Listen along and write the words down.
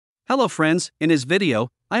Hello friends, in this video,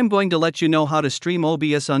 I am going to let you know how to stream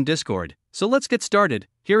OBS on Discord. So let's get started.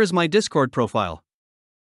 Here is my Discord profile.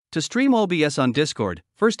 To stream OBS on Discord,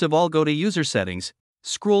 first of all go to User Settings,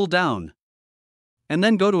 scroll down, and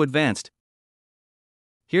then go to Advanced.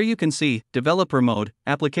 Here you can see Developer Mode,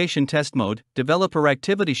 Application Test Mode, Developer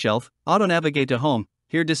Activity Shelf, Auto Navigate to Home.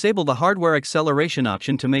 Here disable the hardware acceleration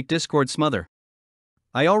option to make Discord smoother.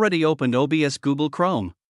 I already opened OBS Google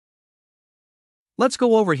Chrome. Let's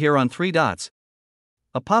go over here on 3 dots.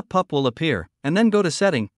 A pop-up will appear, and then go to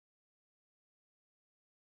Setting.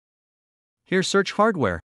 Here search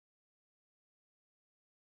Hardware.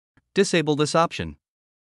 Disable this option.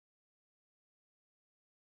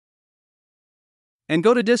 And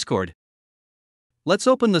go to Discord. Let's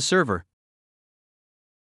open the server.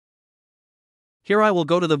 Here I will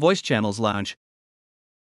go to the Voice Channels Lounge.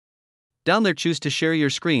 Down there choose to share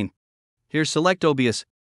your screen. Here select OBS.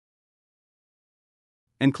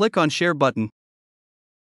 And click on Share button.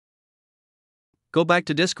 Go back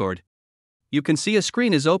to Discord. You can see a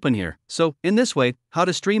screen is open here. So, in this way, how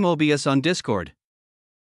to stream OBS on Discord.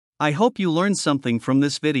 I hope you learned something from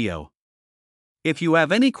this video. If you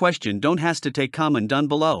have any question, don't hesitate to comment down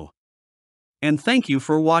below. And thank you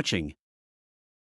for watching.